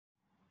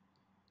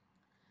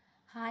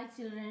Hi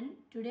children,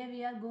 today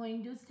we are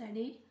going to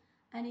study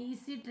an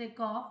easy trick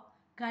of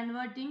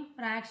converting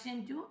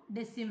fraction to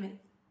decimal.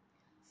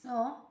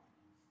 So,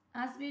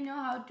 as we know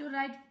how to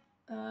write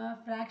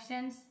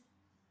fractions,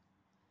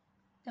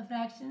 the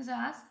fractions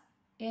as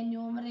a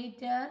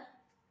numerator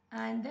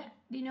and the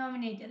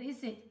denominator,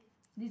 is it?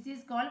 This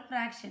is called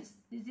fractions.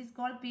 This is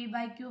called P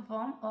by Q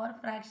form or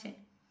fraction.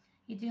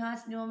 It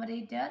has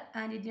numerator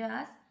and it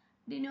has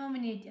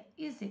denominator,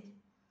 is it?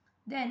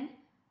 Then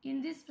in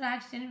this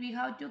fraction we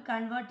have to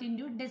convert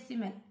into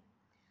decimal.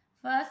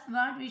 First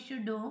what we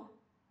should do,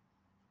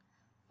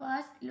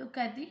 first look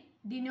at the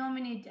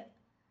denominator.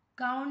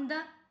 Count the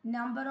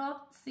number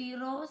of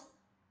zeros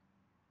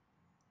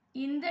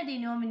in the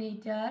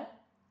denominator.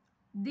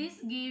 This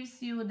gives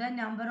you the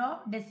number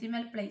of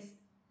decimal place.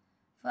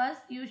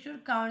 First you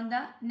should count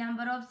the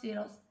number of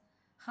zeros.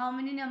 How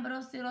many number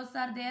of zeros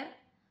are there?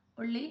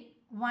 Only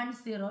 1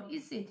 zero,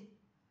 is it?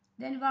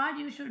 Then what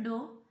you should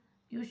do?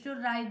 You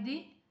should write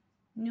the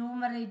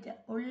numerator.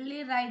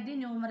 Only write the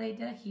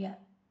numerator here.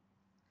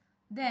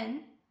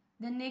 Then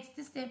the next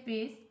step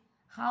is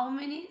how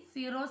many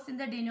zeros in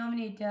the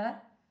denominator.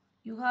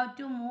 You have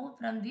to move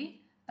from the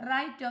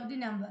right of the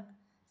number.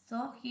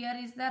 So here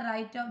is the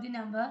right of the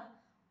number.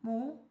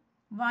 Move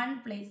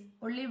one place.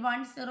 Only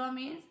 1 zero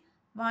means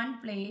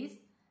one place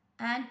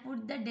and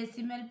put the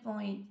decimal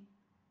point.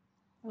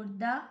 Put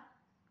the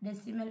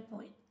decimal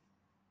point.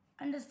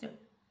 Understood?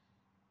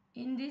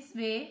 In this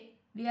way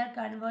we are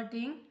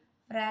converting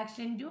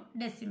fraction to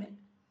decimal.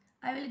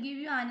 I will give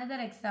you another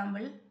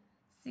example.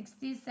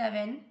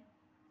 67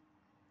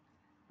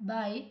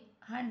 by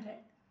 100.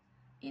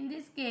 In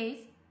this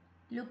case,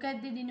 look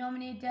at the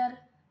denominator.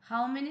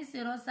 How many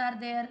zeros are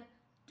there?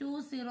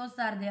 2 zeros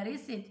are there,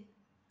 is it?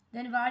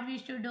 Then what we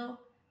should do?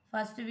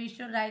 First we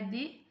should write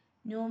the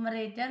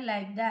numerator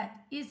like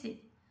that, is it?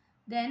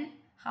 Then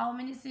how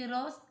many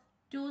zeros?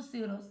 2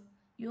 zeros.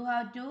 You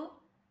have to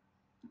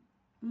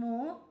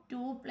move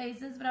 2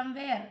 places from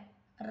where?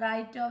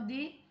 Right of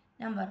the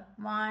number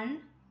 1,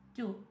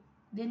 2.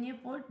 Then you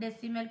put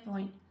decimal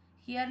point.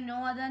 Here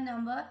no other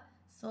number,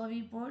 so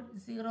we put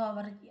 0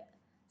 over here.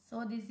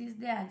 So this is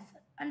the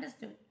answer.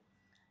 Understood?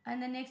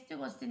 And the next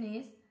question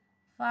is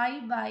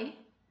 5 by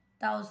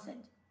 1000.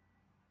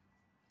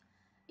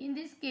 In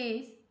this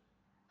case,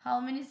 how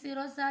many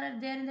zeros are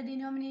there in the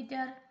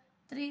denominator?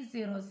 3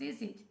 zeros,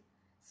 is it?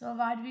 So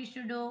what we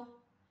should do?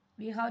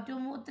 We have to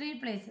move 3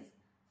 places.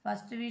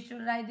 First we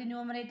should write the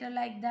numerator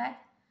like that.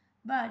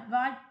 But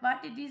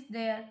what it is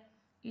there?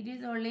 It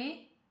is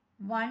only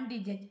 1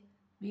 digit.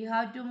 We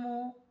have to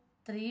move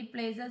 3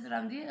 places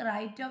from the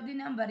right of the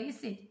number,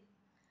 is it?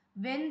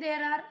 When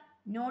there are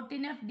not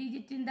enough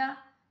digit in the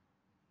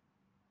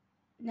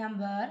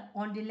number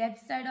on the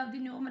left side of the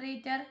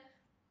numerator,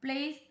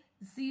 place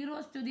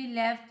zeros to the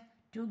left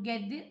to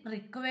get the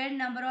required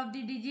number of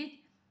the digit.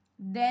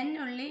 Then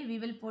only we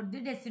will put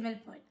the decimal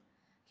point.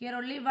 Here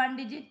only 1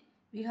 digit.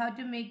 We have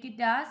to make it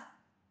as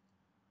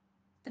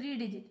 3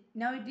 digit.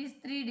 Now it is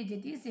 3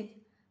 digit, is it?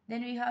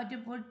 Then we have to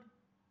put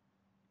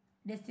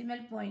decimal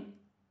point.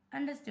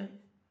 Understood?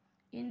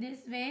 In this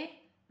way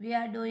we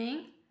are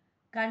doing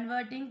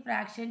converting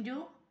fraction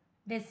to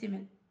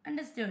decimal.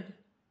 Understood?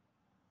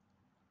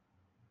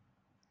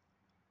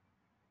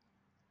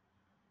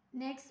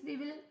 Next we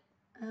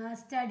will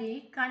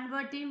study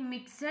converting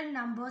mixed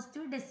numbers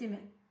to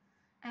decimal.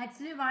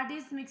 Actually what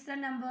is mixed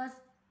numbers?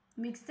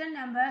 Mixed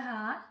number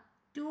are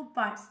 2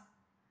 parts.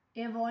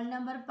 A whole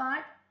number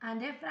part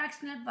and a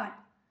fractional part.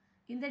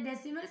 In the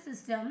decimal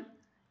system,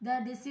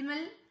 the decimal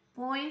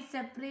points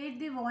separate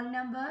the whole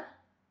number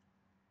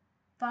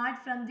part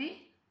from the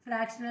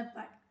fractional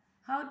part.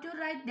 How to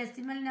write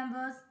decimal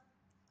numbers?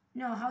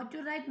 No, how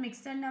to write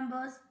mixed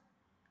numbers?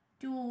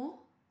 2,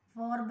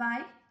 4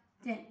 by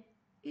 10.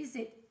 Is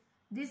it?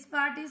 This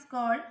part is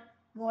called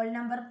whole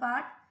number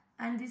part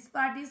and this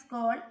part is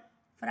called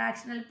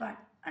fractional part.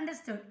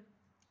 Understood?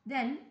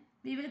 Then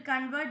we will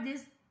convert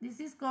this. This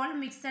is called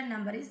mixed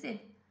number, is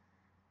it?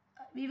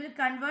 We will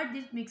convert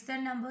these mixed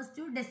numbers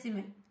to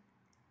decimal.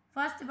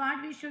 First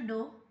what we should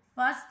do?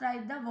 First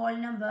write the whole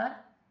number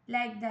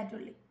like that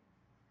only.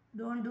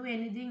 Don't do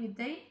anything with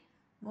the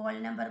whole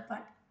number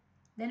part.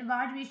 Then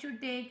what we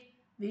should take?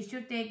 We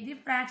should take the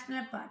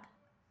fractional part.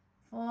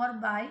 4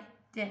 by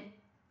 10.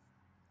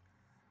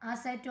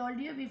 As I told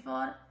you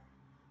before,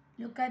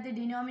 look at the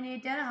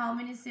denominator. How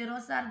many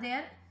zeros are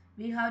there?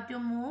 We have to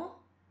move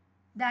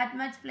that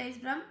much place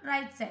from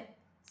right side.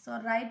 So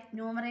write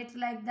numerator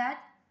like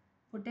that.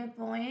 Put a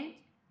point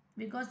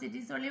because it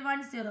is only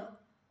 1 zero.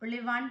 Only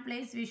one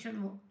place we should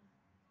move.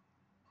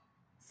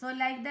 So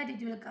like that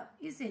it will come.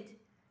 Is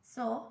it?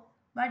 So,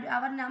 but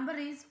our number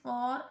is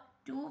 4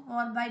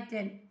 by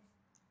 10.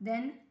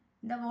 Then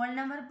the whole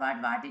number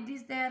part, what it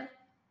is there?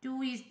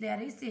 2 is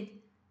there, is it?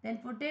 Then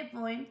put a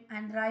point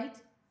and write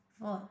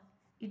 4.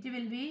 It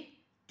will be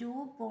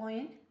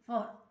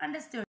 2.4.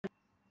 Understood?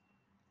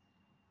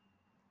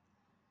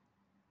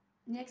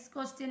 Next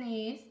question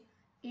is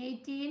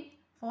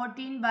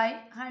 14 by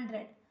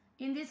 100.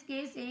 In this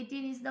case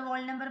 18 is the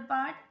whole number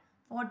part,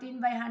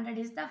 14 by 100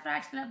 is the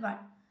fractional part.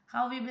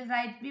 How we will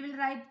write? We will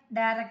write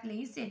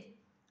directly, is it?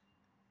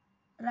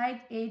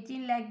 Write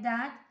 18 like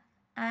that,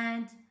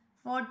 and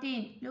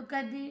 14. Look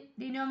at the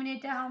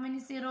denominator. How many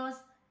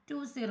zeros?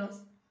 2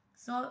 zeros.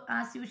 So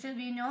as usual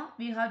we know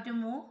we have to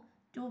move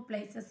 2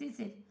 places, is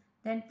it?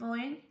 Then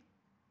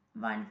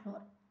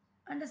 0.14.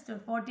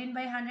 Understood? 14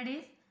 by 100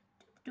 is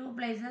 2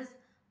 places.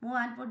 Move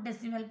and put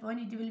decimal point.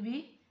 It will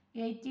be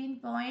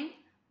 18.14.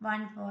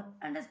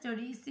 Understood?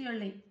 Easy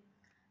only.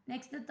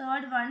 Next, the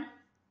third one,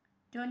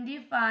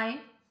 25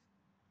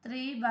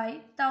 3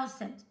 by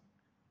 1000.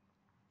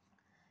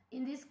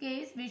 In this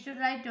case, we should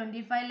write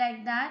 25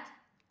 like that.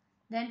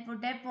 Then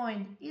put a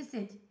point. Is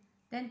it?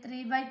 Then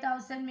 3 by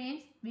 1000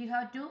 means we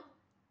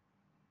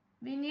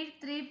need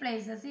 3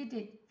 places. Is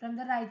it? From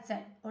the right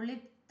side.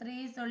 Only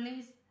 3 is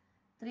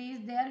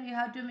there. We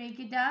have to make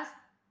it as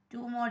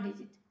 2 more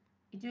digits.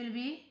 It will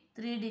be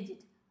 3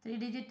 digit. 3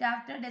 digit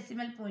after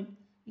decimal point.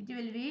 It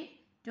will be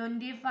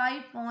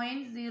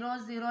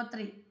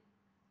 25.003.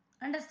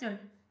 Understood?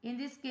 In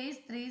this case,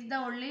 3 is the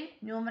only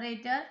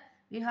numerator.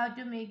 We have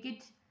to make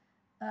it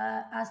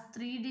as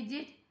 3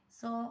 digit.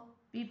 So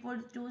we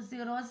put 2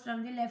 zeros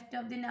from the left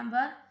of the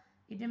number.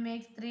 It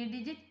makes 3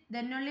 digit.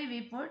 Then only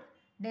we put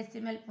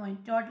decimal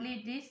point. Totally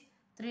it is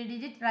 3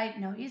 digit right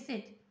now. Is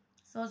it?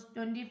 So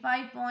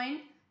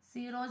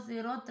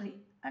 25.003.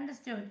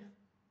 Understood?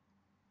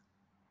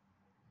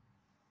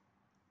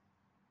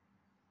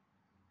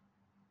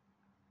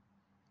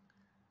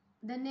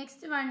 The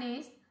next one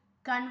is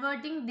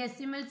converting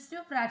decimals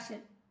to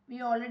fraction.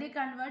 We already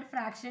convert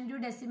fraction to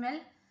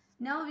decimal.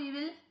 Now we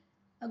will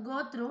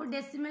go through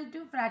decimal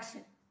to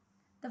fraction.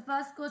 The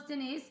first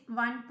question is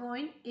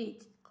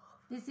 1.8.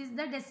 This is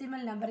the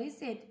decimal number,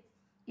 is it?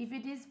 If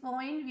it is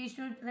point, we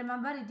should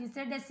remember it is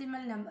a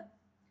decimal number.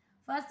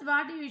 First,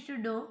 what you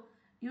should do?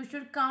 You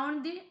should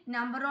count the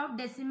number of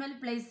decimal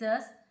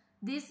places.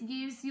 This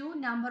gives you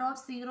number of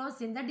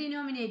zeros in the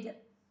denominator.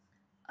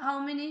 How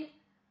many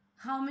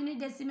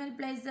decimal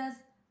places?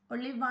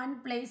 Only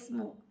one place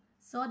move.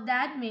 So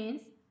that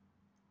means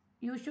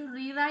you should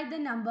rewrite the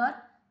number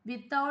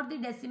without the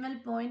decimal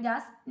point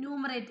as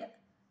numerator.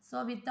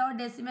 So without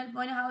decimal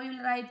point, how you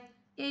will write?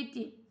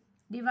 18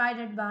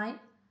 divided by.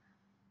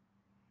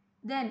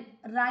 Then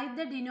write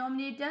the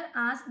denominator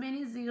as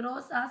many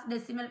zeros as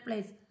decimal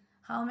place.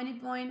 How many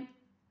point?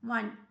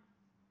 1.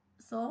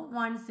 So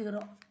 1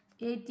 0.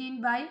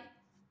 18 by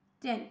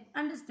 10.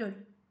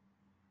 Understood?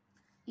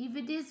 If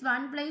it is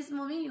one place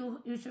moving,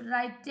 you should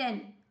write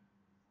 10.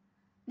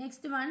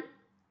 Next one,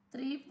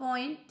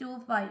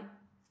 3.25.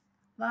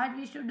 What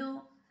we should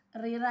do?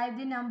 Rewrite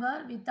the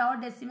number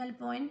without decimal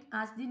point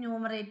as the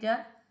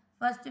numerator.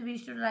 First we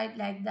should write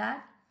like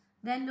that.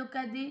 Then look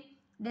at the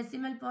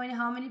decimal point.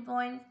 How many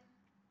points?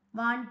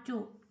 1,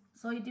 2.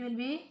 So it will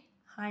be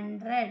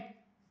 100.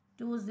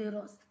 2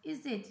 zeros.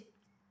 Is it?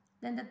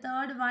 Then the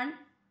third one,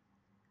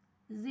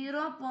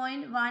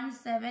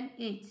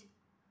 0.178.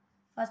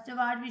 First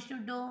what we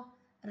should do?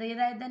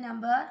 Rewrite the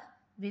number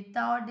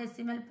without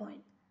decimal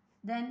point.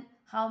 Then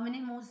how many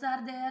moves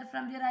are there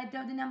from the right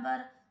of the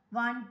number?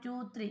 1,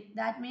 2, 3.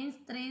 That means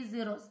 3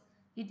 zeros.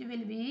 It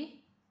will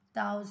be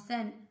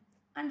 1000.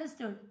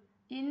 Understood?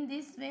 In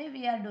this way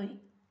we are doing.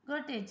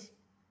 Got it?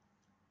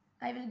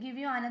 I will give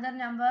you another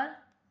number.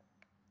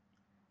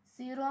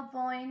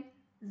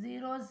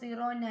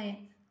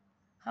 0.009.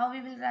 How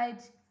we will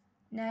write?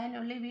 9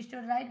 only we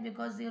should write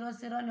because 0,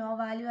 0 no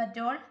value at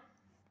all.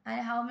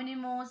 And how many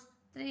moves?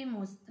 3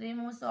 moves. 3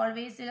 moves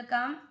always will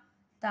come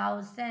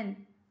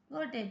 1000.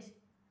 Got it?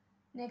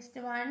 Next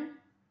one,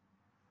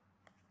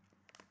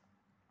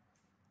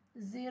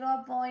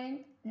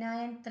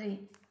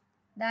 0.93.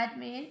 That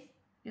means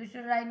you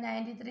should write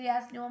 93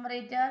 as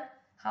numerator.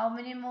 How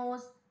many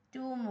moves?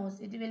 2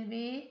 moves. It will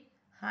be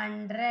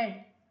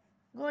 100.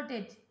 Got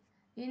it?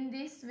 In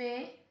this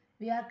way,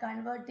 we are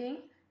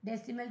converting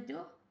decimal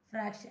to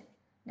fraction.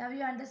 Now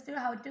you understood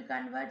how to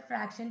convert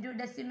fraction to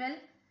decimal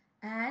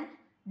and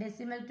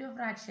decimal to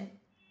fraction.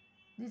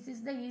 This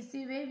is the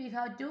easy way we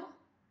have to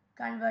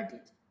convert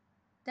it.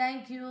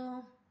 Thank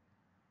you.